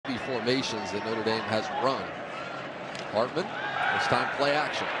formations that Notre Dame has run. Hartman, this time play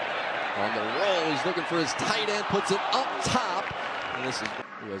action. On the roll, he's looking for his tight end, puts it up top. And this is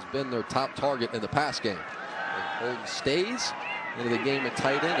who has been their top target in the pass game. And Holden stays into the game at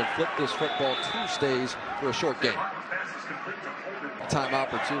tight end and flipped this football 2 stays for a short game. Time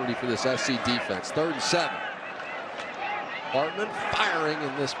opportunity for this SC defense. 3rd and 7. Hartman firing,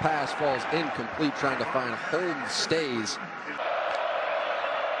 and this pass falls incomplete, trying to find Holden stays.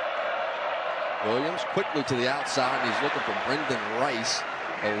 Williams quickly to the outside, and he's looking for Brendan Rice.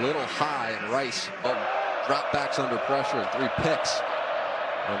 A little high, and Rice drop backs under pressure and 3 picks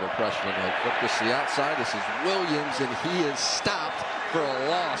under pressure tonight. Flip this to the outside. This is Williams, and he is stopped for a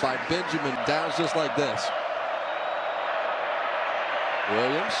loss by Benjamin Downs, just like this.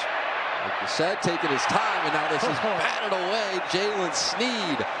 Williams, like you said, taking his time, and now this is batted away. Jalen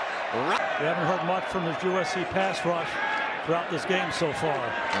Sneed. We haven't heard much from his USC pass rush throughout this game so far.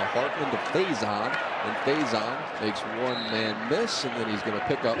 Now Hartman to Faison, and Faison makes 1 man miss, and then he's going to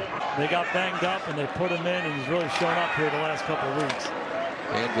pick up. They got banged up, and they put him in, and he's really shown up here the last couple of weeks.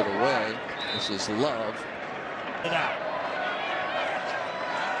 Handed away. This is Love. And out.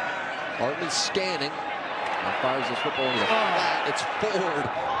 Hartman scanning. Now fires this football into the flat. It's Ford,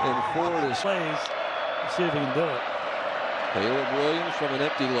 and Ford is plays. Let's see if he can do it. Caleb Williams from an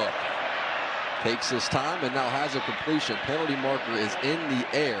empty look. Takes his time and now has a completion. Penalty marker is in the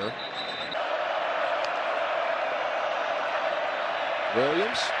air.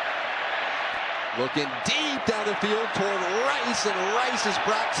 Williams looking deep down the field toward Rice, and Rice is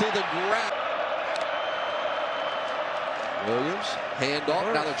brought to the ground. Williams,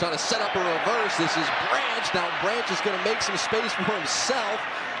 handoff. Now they're trying to set up a reverse. This is Branch. Now Branch is going to make some space for himself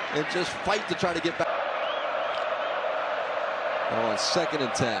and just fight to try to get back. Now on 2nd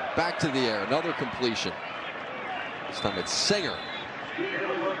and 10. Back to the air. Another completion. This time it's Singer.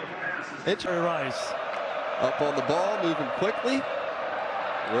 It's Rice. Up on the ball, moving quickly.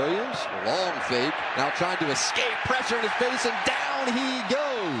 Williams, long fake. Now trying to escape pressure in his face, and down he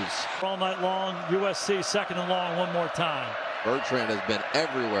goes. All night long, USC 2nd and long 1 more time. Bertrand has been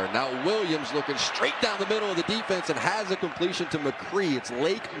everywhere. Now Williams looking straight down the middle of the defense and has a completion to McCree. It's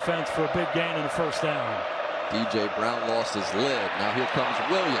Lake. Defense for a big gain in the 1st down. DJ Brown lost his lid. Now here comes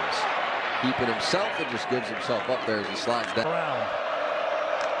Williams. Keeping himself and just gives himself up there as he slides down.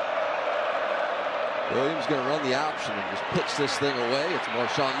 Williams going to run the option and just pitch this thing away. It's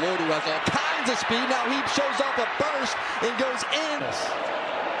Marshawn Lloyd, who has all kinds of speed. Now he shows off a burst and goes in.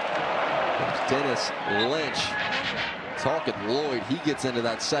 Dennis Lynch talking Lloyd. He gets into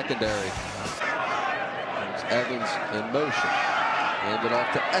that secondary. There's Evans in motion. Handed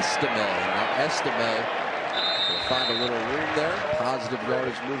off to Estime. Now Estime will find a little room there. Positive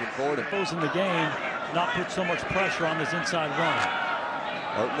yardage moving forward. In the game, not put so much pressure on this inside run.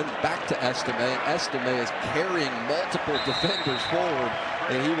 Hartman back to Estime, and Estime is carrying multiple defenders forward,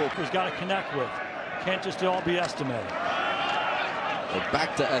 and he will. He's got to connect with. Can't just all be Estime.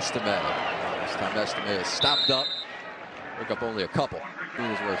 Back to Estime. This time Estime is stopped up. Pick up only a couple.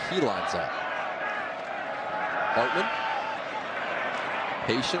 Here's where he lines up. Hartman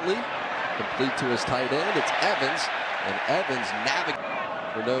patiently complete to his tight end. It's Evans, and Evans navigates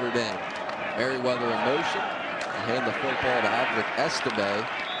for Notre Dame. Merriweather in motion. Hand the football to Adric Estime.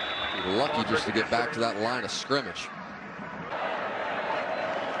 Lucky just to get back to that line of scrimmage.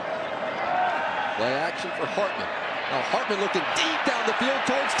 Play action for Hartman. Now Hartman looking deep down the field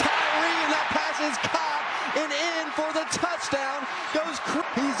towards Tyree, and that pass is caught and in for the touchdown.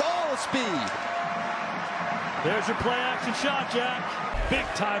 He's all speed. There's your play action shot, Jack. Big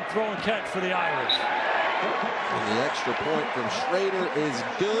time throw and catch for the Irish. And the extra point from Schrader is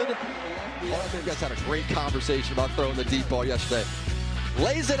good. You guys had a great conversation about throwing the deep ball yesterday.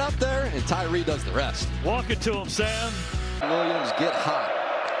 Lays it up there, and Tyree does the rest. Walk it to him, Sam. Williams get hot.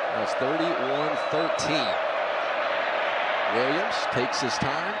 That's 31-13. Williams takes his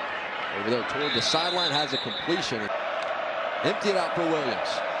time. Over there toward the sideline, has a completion. Empty it out for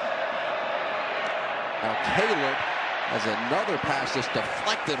Williams. Now Caleb has another pass that's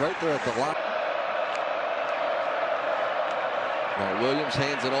deflected right there at the line. Now Williams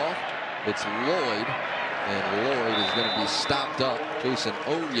hands it off. It's Lloyd, and Lloyd is going to be stopped up. Jason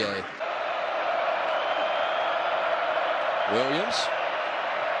Onye. Williams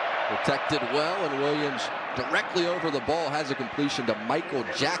protected well, and Williams directly over the ball has a completion to Michael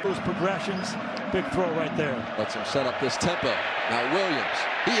Jack. Those progressions, big throw right there. Lets him set up this tempo. Now Williams,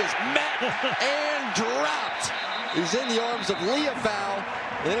 he is met and dropped. He's in the arms of Leofow.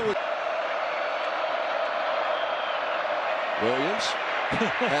 Then it was Williams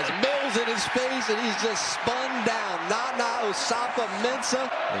Has Mills in his face, and he's just spun down. Nana Osapa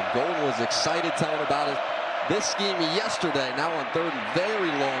Mensah. And Golden was excited telling about this scheme yesterday. Now on third and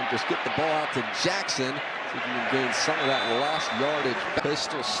very long, just get the ball out to Jackson. So he can gain some of that lost yardage.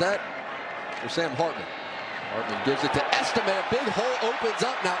 Pistol set for Sam Hartman. Hartman gives it to Estime. A big hole opens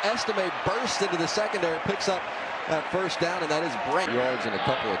up. Now Estime bursts into the secondary, picks up that first down, and that is Brent. Yards and a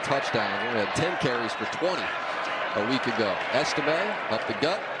couple of touchdowns. We had 10 carries for 20 a week ago. Estime up the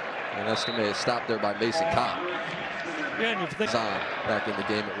gut, and Estime is stopped there by Mason Cobb. Yeah, Back in the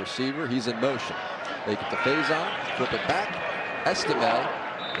game at receiver. He's in motion. They get the Faison, flip it back. Estime,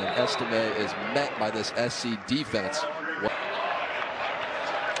 and Estime is met by this SC defense.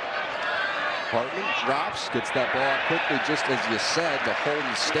 Hartman drops, gets that ball out quickly, just as you said. The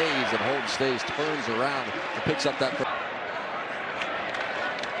Holden stays, and Holden stays, turns around, and picks up that.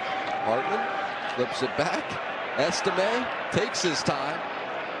 Hartman flips it back. Estime takes his time.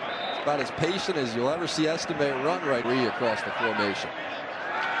 It's about as patient as you'll ever see Estime run right across the formation.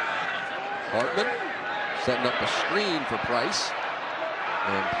 Hartman setting up a screen for Price,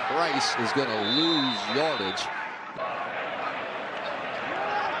 and Price is going to lose yardage.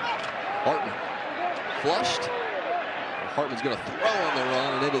 Hartman flushed. Hartman's going to throw on the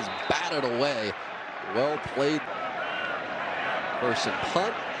run, and it is batted away. Well played. First and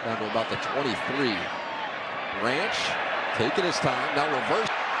punt down to about the 23. Branch taking his time. Now reverse.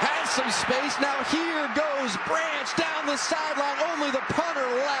 Has some space. Now here goes Branch down the sideline. Only the punter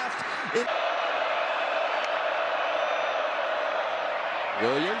left.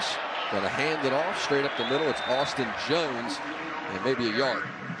 Williams going to hand it off straight up the middle. It's Austin Jones, and maybe a yard.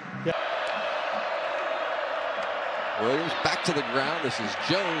 Williams back to the ground. This is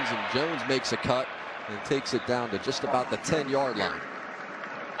Jones, and Jones makes a cut and takes it down to just about the 10-yard line.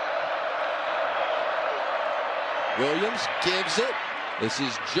 Williams gives it. This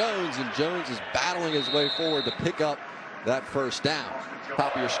is Jones, and Jones is battling his way forward to pick up that first down.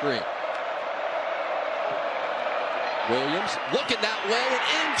 Top of your screen. Williams looking that way and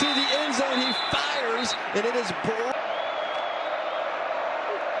into the end zone. He fires, and it is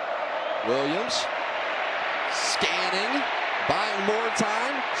Williams scanning, buying more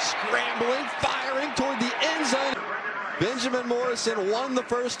time, scrambling, firing toward the end zone. Benjamin Morrison won the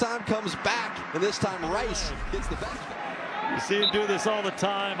first time, comes back, and this time Rice hits the back. You see him do this all the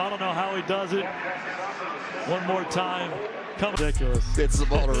time. I don't know how he does it. One more time. Come ridiculous. Hits the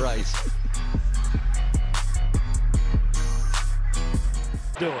ball to Rice.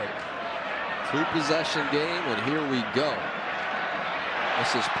 Do it. Two-possession game, and here we go.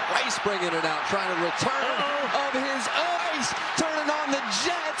 This is Price bringing it out, trying to return of his ice, turning on the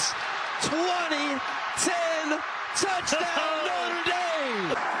Jets. 20-10, touchdown Notre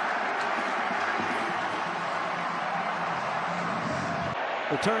Dame.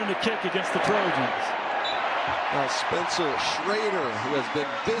 Returning the kick against the Trojans. Now Spencer Schrader, who has been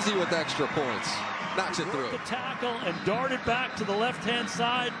busy with extra points, knocks it through. The tackle and darted back to the left-hand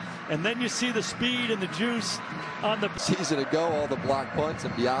side, and then you see the speed and the juice on the season ago. All the block punts,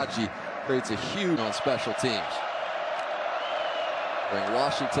 and Biaggi creates a huge on special teams. Bring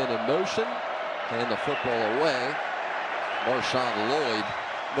Washington in motion, and the football away. Marshawn Lloyd,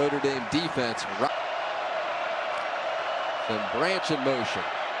 Notre Dame defense. Then Branch in motion.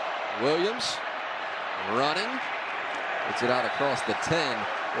 Williams running. Gets it out across the 10.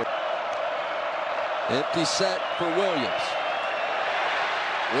 Empty set for Williams.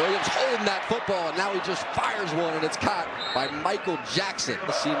 Williams holding that football, and now he just fires one, and it's caught by Michael Jackson.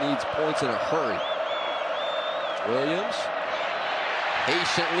 USC needs points in a hurry. Williams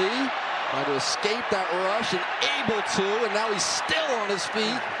patiently trying to escape that rush, and able to, and now he's still on his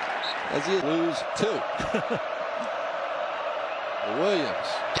feet as he lose two. Williams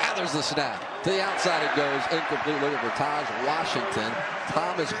gathers the snap. To the outside it goes. Incomplete. Looking for Taj Washington.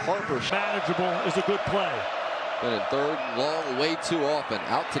 Thomas Harper. Manageable is a good play. Been in third and long way too often.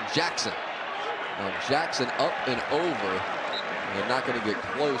 Out to Jackson. Now Jackson up and over. And not going to get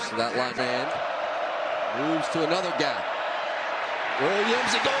close to that line. And moves to another gap.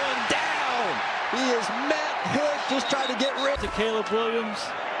 Williams is going down. He is met, hit, just trying to get rid. To Caleb Williams.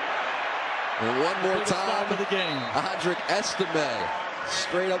 And one more time, of the game. Audric Estime,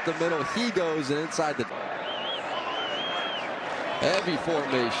 straight up the middle. He goes and inside the heavy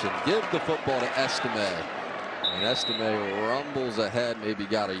formation. Give the football to Estime. And Estime rumbles ahead, maybe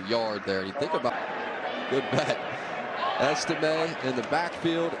got a yard there. You think about good bet. Estime in the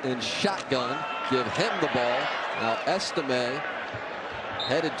backfield in shotgun. Give him the ball. Now Estime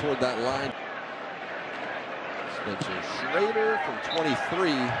headed toward that line. Spencer Schrader from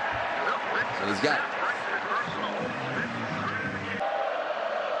 23. And he's got it.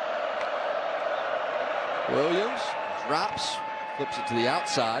 Williams drops, flips it to the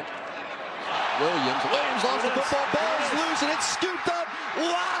outside. Williams lost the football, ball's loose, and it's scooped up.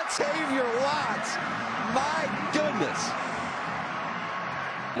 Watts, Xavier Watts. My goodness.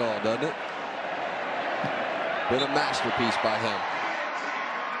 No, doesn't it? Been a masterpiece by him.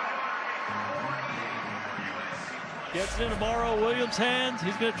 Gets it in tomorrow, Williams' hands.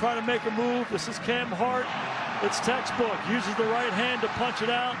 He's going to try to make a move. This is Cam Hart. It's textbook. Uses the right hand to punch it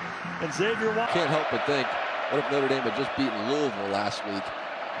out. And Xavier Watts. Can't help but think, what if Notre Dame had just beaten Louisville last week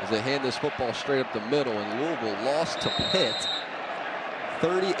as they hand this football straight up the middle, and Louisville lost to Pitt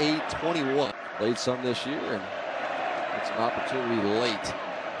 38-21. Played some this year, and it's an opportunity late.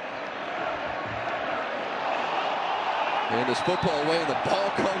 And this football away, and the ball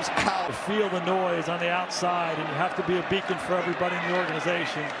comes out. You feel the noise on the outside, and you have to be a beacon for everybody in the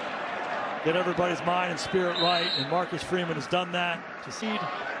organization. Get everybody's mind and spirit right, and Marcus Freeman has done that to seed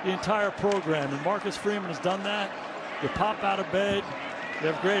the entire program. And Marcus Freeman has done that. You pop out of bed, you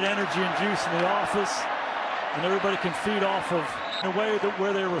have great energy and juice in the office, and everybody can feed off of in a way that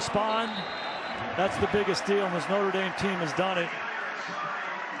where they respond. That's the biggest deal, and this Notre Dame team has done it.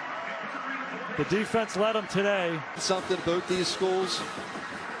 The defense led them today. Something about these schools,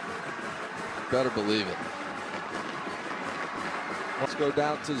 better believe it. Let's go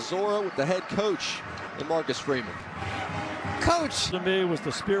down to Zora with the head coach and Marcus Freeman. Coach to me was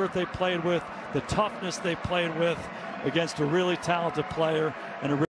the spirit they played with, the toughness they played with against a really talented player and a